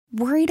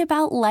Worried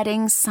about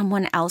letting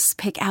someone else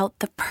pick out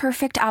the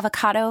perfect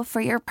avocado for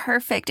your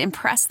perfect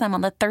impress them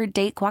on the third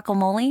date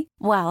guacamole?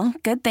 Well,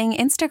 good thing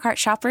Instacart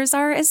shoppers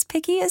are as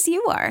picky as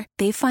you are.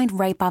 They find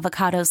ripe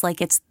avocados like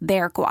it's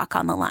their guac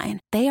on the line.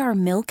 They are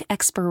milk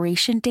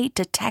expiration date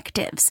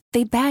detectives.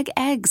 They bag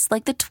eggs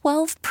like the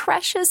 12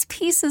 precious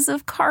pieces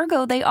of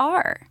cargo they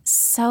are.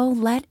 So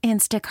let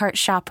Instacart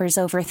shoppers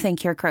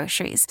overthink your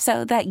groceries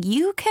so that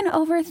you can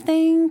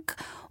overthink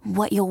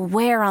what you'll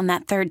wear on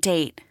that third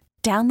date.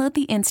 Download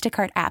the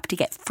Instacart app to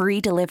get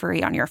free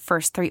delivery on your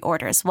first 3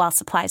 orders while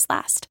supplies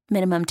last.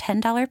 Minimum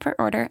 $10 per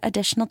order.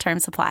 Additional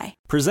terms apply.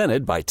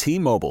 Presented by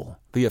T-Mobile,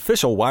 the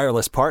official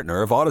wireless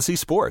partner of Odyssey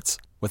Sports.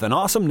 With an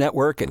awesome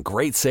network and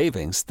great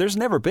savings, there's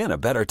never been a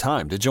better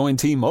time to join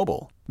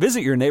T-Mobile.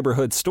 Visit your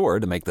neighborhood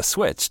store to make the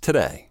switch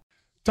today.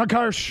 Doug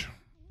Hirsch,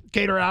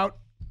 Gator out.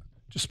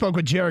 Just spoke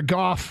with Jared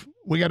Goff.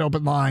 We got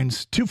open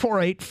lines.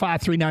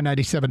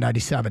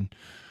 248-539-9797.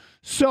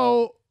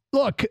 So,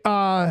 look,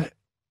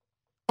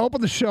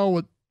 open the show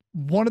with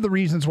one of the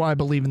reasons why I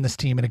believe in this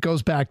team, and it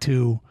goes back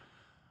to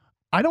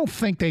I don't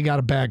think they got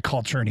a bad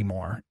culture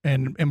anymore.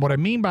 And what I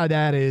mean by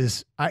that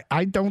is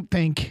I don't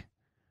think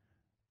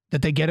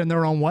that they get in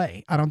their own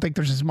way. I don't think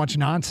there's as much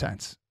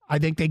nonsense. I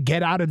think they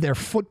get out of their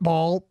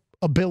football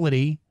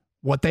ability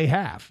what they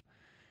have.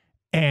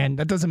 And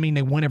that doesn't mean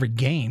they win every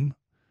game.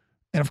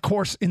 And of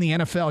course, in the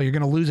NFL, you're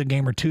going to lose a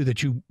game or two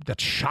that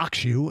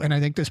shocks you. And I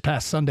think this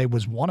past Sunday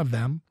was one of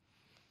them.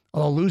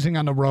 Although losing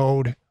on the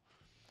road,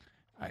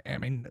 I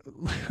mean,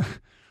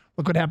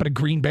 look what happened to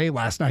Green Bay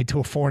last night to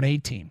a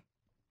 4-8 team.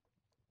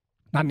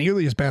 Not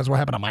nearly as bad as what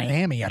happened to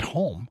Miami at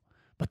home,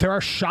 but there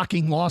are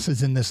shocking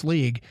losses in this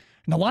league,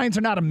 and the Lions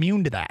are not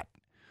immune to that.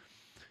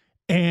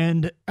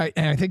 And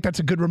I think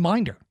that's a good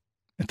reminder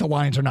that the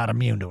Lions are not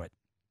immune to it.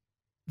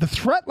 The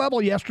threat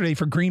level yesterday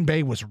for Green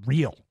Bay was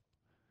real.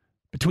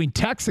 Between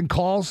texts and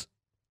calls,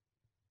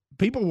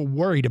 people were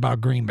worried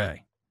about Green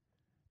Bay.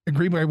 And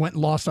Green Bay went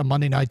and lost on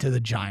Monday night to the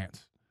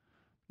Giants.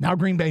 Now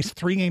Green Bay's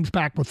 3 games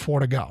back with 4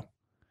 to go.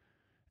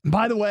 And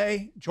by the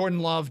way, Jordan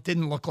Love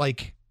didn't look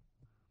like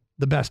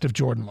the best of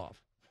Jordan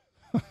Love,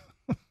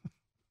 which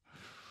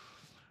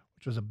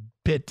was a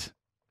bit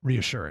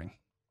reassuring.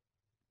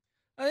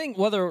 I think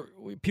whether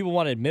people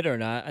want to admit it or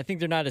not, I think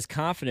they're not as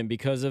confident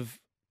because of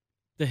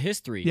the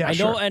history. Yeah,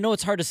 I know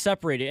it's hard to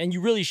separate it, and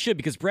you really should,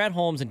 because Brad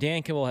Holmes and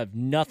Dan Campbell have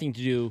nothing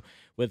to do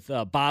with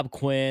Bob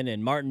Quinn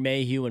and Martin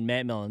Mayhew and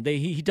Matt Millen.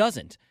 He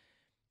doesn't.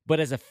 But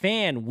as a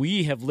fan,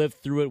 we have lived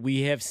through it.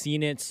 We have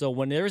seen it. So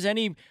when there's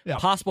any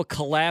possible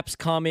collapse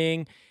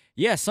coming,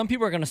 some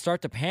people are going to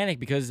start to panic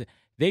because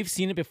they've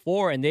seen it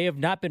before and they have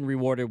not been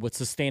rewarded with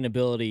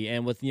sustainability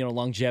and with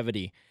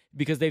longevity,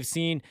 because they've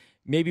seen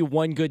maybe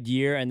one good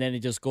year and then it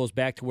just goes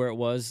back to where it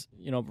was,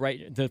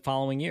 right the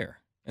following year.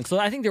 And so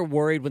I think they're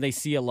worried when they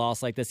see a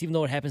loss like this, even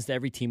though it happens to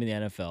every team in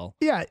the NFL.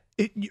 Yeah,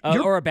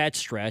 or a bad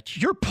stretch.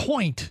 Your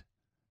point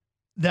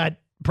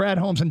that Brad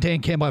Holmes and Dan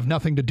Campbell have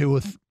nothing to do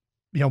with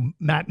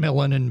Matt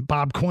Millen and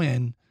Bob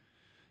Quinn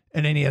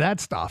and any of that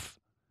stuff,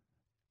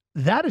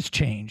 that has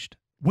changed.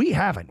 We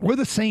haven't. We're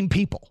the same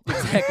people.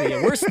 Exactly.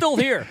 We're still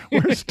here.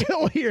 We're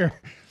still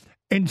here.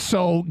 And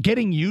so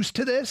getting used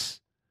to this,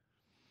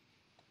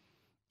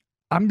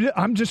 I'm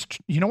just,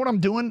 you know what I'm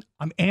doing?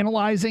 I'm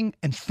analyzing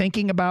and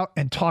thinking about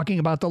and talking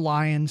about the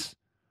Lions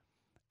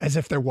as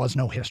if there was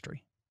no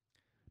history.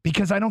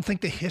 Because I don't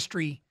think the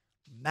history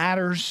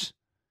matters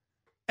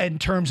in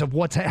terms of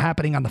what's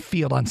happening on the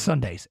field on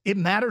Sundays. It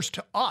matters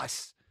to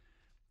us.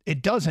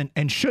 It doesn't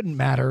and shouldn't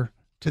matter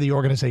to the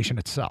organization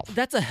itself.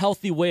 That's a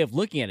healthy way of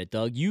looking at it,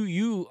 Doug.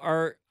 You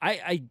are,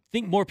 I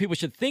think more people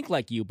should think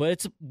like you,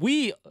 but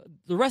the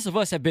rest of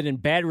us have been in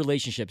bad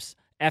relationships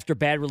after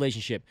bad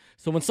relationship.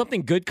 So when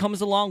something good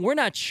comes along, we're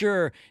not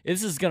sure if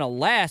this is going to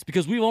last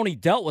because we've only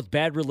dealt with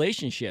bad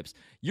relationships.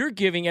 You're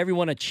giving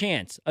everyone a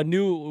chance, a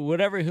new,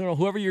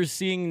 whoever you're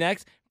seeing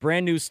next,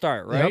 brand new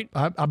start, right?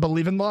 Yep, I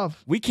believe in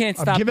love. We can't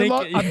stop thinking.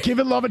 I'm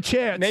giving love a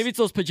chance. Maybe it's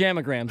those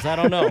pajamagrams. I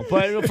don't know.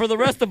 But for the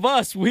rest of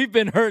us, we've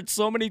been hurt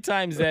so many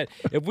times that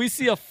if we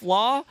see a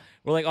flaw,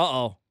 we're like,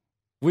 uh-oh.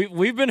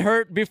 We've been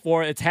hurt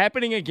before. It's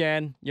happening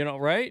again,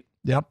 right?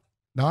 Yep.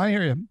 No, I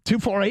hear you.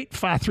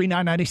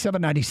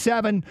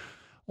 248-539-9797.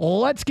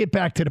 Let's get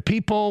back to the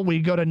people. We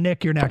go to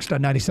Nick. You're next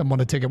on 97.1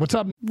 The Ticket. What's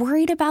up?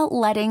 Worried about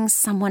letting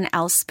someone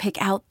else pick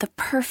out the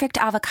perfect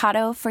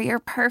avocado for your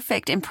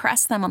perfect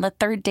impress them on the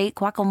third date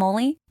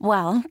guacamole?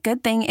 Well,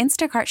 good thing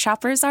Instacart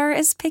shoppers are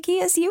as picky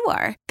as you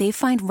are. They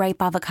find ripe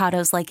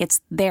avocados like it's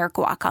their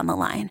guac on the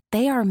line.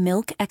 They are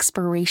milk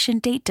expiration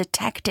date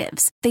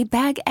detectives. They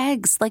bag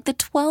eggs like the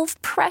 12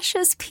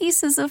 precious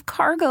pieces of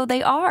cargo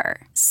they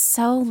are.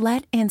 So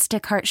let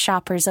Instacart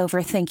shoppers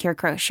overthink your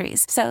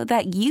groceries so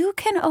that you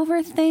can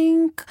overthink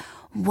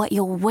what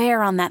you'll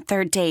wear on that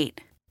third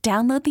date.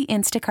 Download the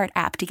Instacart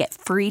app to get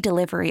free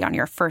delivery on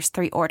your first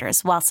 3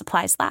 orders while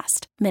supplies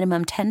last.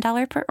 Minimum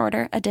 $10 per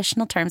order.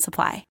 Additional terms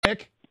apply.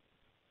 Nick?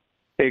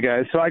 Hey,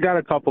 guys. So I got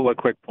a couple of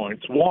quick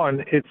points.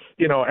 One, it's,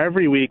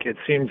 every week it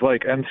seems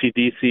like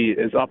MCDC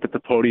is up at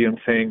the podium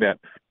saying that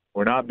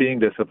We're not being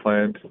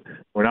disciplined.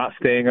 We're not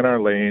staying in our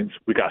lanes.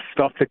 We got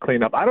stuff to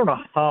clean up. I don't know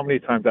how many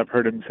times I've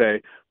heard him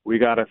say, we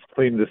got to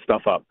clean this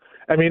stuff up.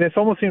 I mean, it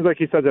almost seems like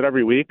he says it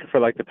every week for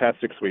like the past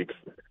 6 weeks.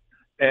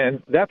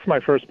 And that's my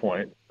first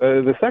point.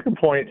 The second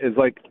point is,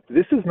 like,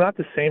 this is not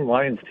the same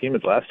Lions team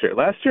as last year.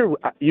 Last year,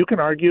 you can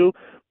argue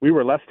we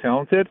were less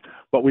talented,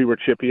 but we were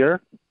chippier.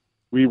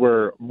 We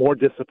were more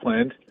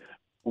disciplined.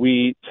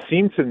 We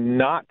seemed to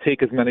not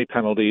take as many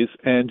penalties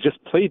and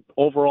just played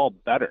overall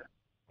better.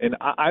 And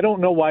I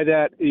don't know why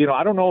that,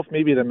 I don't know if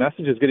maybe the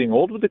message is getting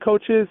old with the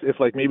coaches, if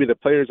like maybe the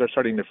players are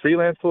starting to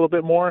freelance a little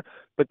bit more,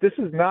 but this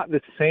is not the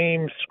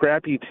same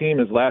scrappy team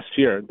as last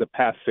year, the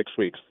past 6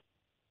 weeks.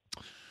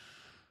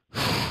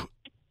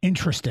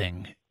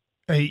 Interesting.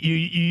 You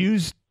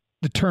used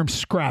the term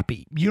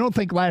scrappy. You don't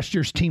think last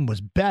year's team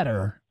was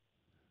better,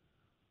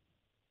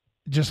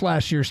 just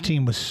last year's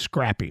team was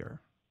scrappier.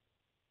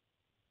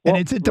 Well,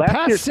 and it's the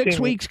past 6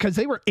 weeks because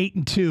they were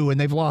 8-2 and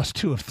they've lost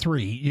 2 of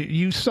 3.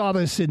 You saw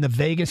this in the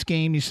Vegas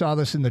game. You saw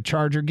this in the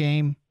Charger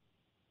game.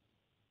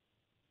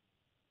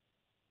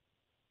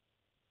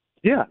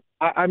 Yeah.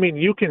 I mean,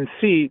 you can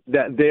see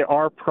that they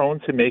are prone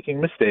to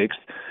making mistakes.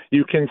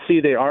 You can see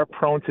they are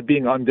prone to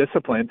being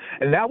undisciplined.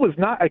 And that was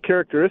not a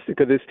characteristic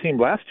of this team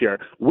last year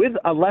with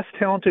a less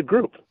talented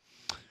group.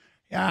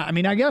 Yeah, I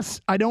mean, I guess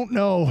I don't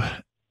know.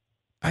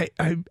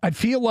 I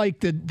feel like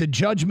the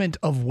judgment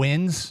of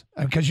wins,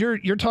 because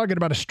you're talking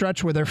about a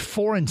stretch where they're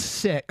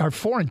 4-6 or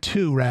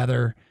 4-2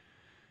 rather,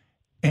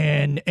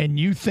 and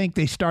you think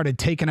they started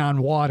taking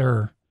on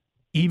water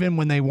even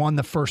when they won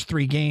the first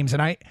 3 games.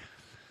 And I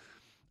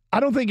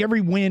don't think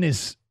every win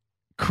is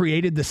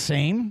created the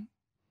same,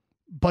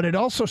 but it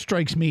also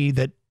strikes me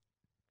that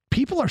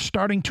people are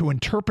starting to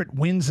interpret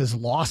wins as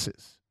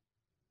losses.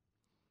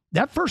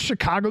 That first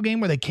Chicago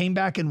game where they came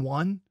back and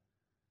won,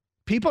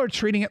 people are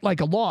treating it like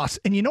a loss.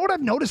 And you know what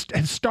I've noticed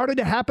has started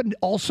to happen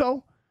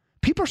also?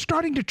 People are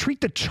starting to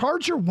treat the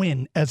Charger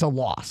win as a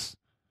loss.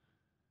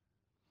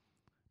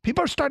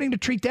 People are starting to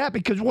treat that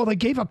because, well, they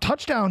gave up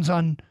touchdowns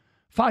on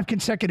 5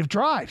 consecutive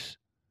drives.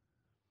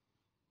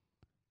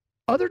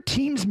 Other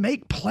teams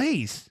make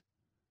plays.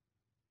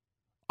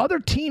 Other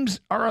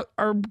teams are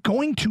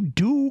going to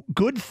do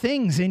good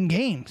things in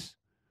games.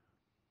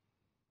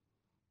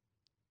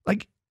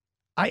 Like,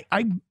 I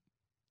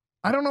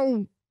don't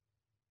know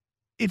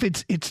if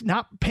it's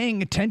not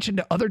paying attention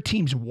to other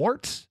teams'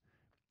 warts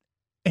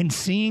and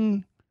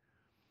seeing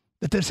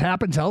that this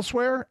happens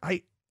elsewhere.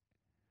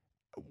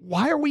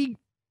 Why are we,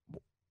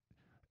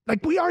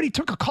 like, we already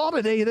took a call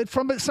today that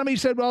from somebody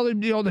said, well,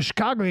 the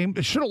Chicago game,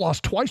 it should have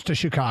lost twice to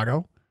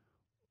Chicago.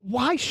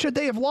 Why should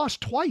they have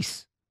lost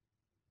twice?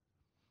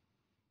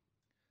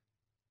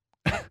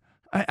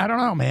 I don't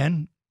know,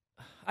 man.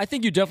 I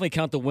think you definitely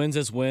count the wins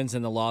as wins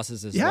and the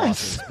losses as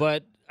losses.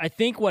 But I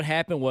think what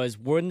happened was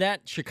when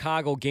that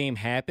Chicago game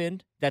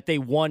happened, that they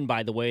won,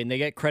 by the way, and they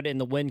get credit in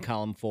the win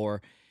column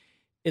for,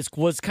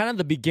 was kind of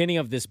the beginning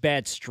of this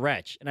bad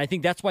stretch. And I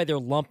think that's why they're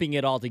lumping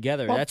it all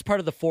together. Well, that's part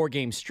of the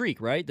 4-game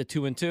streak, right? The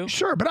 2-2?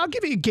 Sure, but I'll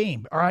give you a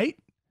game, all right?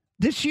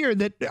 This year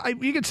that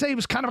you could say it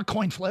was kind of a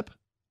coin flip.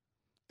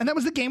 And that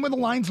was the game where the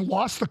Lions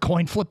lost the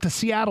coin flip to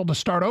Seattle to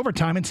start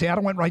overtime, and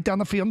Seattle went right down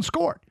the field and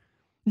scored.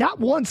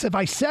 Not once have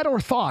I said or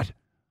thought,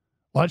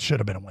 well, it should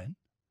have been a win.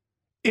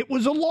 It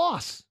was a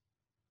loss.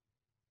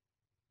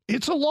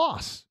 It's a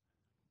loss.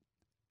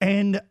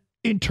 And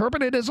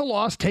interpret it as a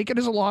loss, take it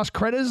as a loss,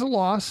 credit as a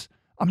loss.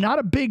 I'm not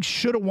a big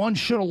shoulda won,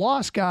 shoulda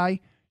lost guy.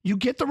 You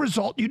get the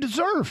result you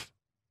deserve.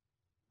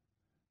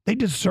 They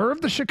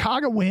deserve the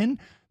Chicago win.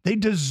 They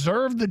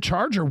deserve the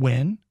Charger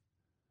win.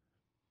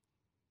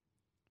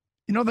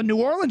 You know, the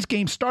New Orleans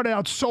game started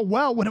out so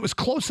well. When it was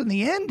close in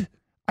the end,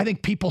 I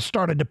think people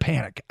started to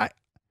panic. I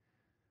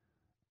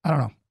don't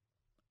know.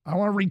 I don't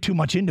want to read too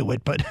much into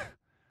it, but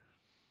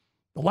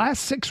the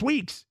last 6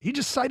 weeks, he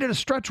just cited a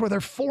stretch where they're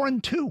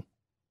 4-2.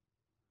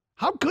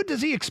 How good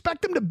does he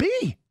expect them to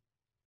be?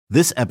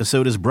 This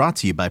episode is brought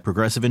to you by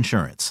Progressive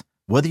Insurance.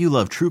 Whether you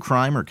love true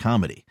crime or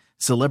comedy,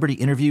 celebrity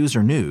interviews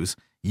or news,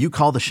 you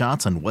call the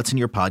shots on what's in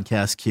your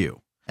podcast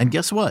queue. And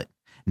guess what?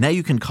 Now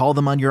you can call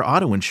them on your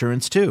auto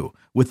insurance too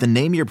with the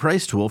Name Your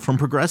Price tool from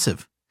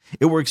Progressive.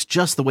 It works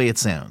just the way it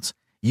sounds.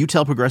 You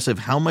tell Progressive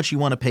how much you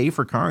want to pay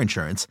for car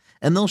insurance,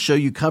 and they'll show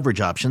you coverage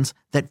options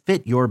that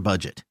fit your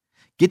budget.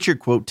 Get your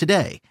quote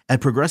today at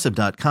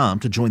Progressive.com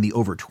to join the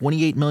over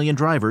 28 million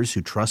drivers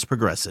who trust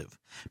Progressive.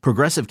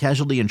 Progressive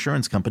Casualty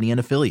Insurance Company and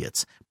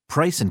Affiliates.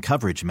 Price and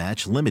coverage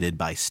match limited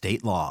by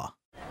state law.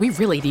 We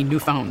really need new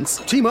phones.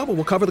 T-Mobile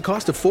will cover the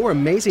cost of 4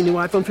 amazing new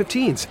iPhone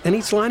 15s, and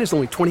each line is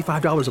only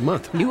 $25 a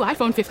month. New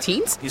iPhone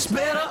 15s? It's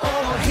better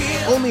over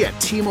here. Only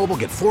at T-Mobile,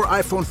 get 4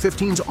 iPhone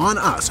 15s on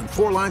us and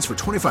 4 lines for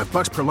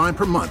 $25 per line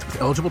per month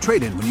with eligible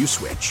trade-in when you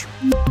switch.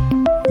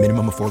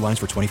 Minimum of 4 lines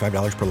for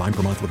 $25 per line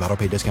per month with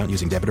autopay discount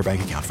using debit or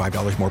bank account.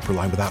 $5 more per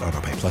line without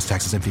autopay, plus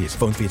taxes and fees.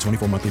 Phone fee at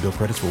 24 monthly bill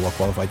credits for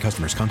well-qualified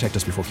customers. Contact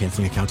us before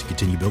canceling account to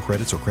continue bill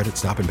credits or credit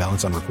stop and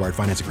balance on required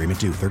finance agreement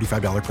due.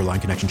 $35 per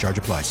line connection charge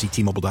applies. See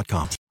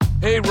T-Mobile.com.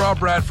 Hey, Rob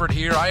Bradford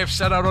here. I have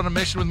set out on a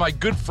mission with my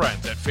good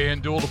friends at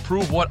FanDuel to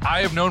prove what I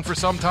have known for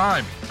some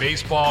time.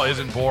 Baseball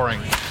isn't boring.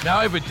 Now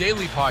I have a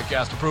daily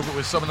podcast to prove it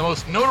with some of the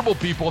most notable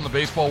people in the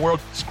baseball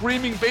world,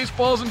 screaming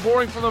baseball isn't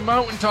boring from the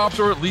mountaintops,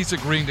 or at least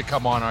agreeing to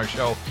come on our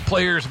show.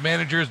 Players,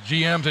 managers,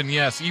 GMs, and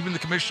yes, even the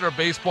commissioner of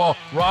baseball,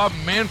 Rob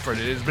Manfred.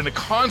 It has been a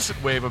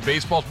constant wave of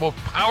baseball's most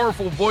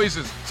powerful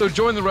voices. So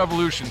join the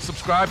revolution.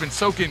 Subscribe and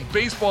soak in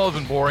Baseball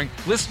Isn't Boring.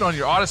 Listen on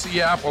your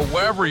Odyssey app or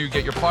wherever you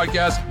get your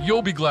podcasts.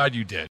 You'll be glad you did.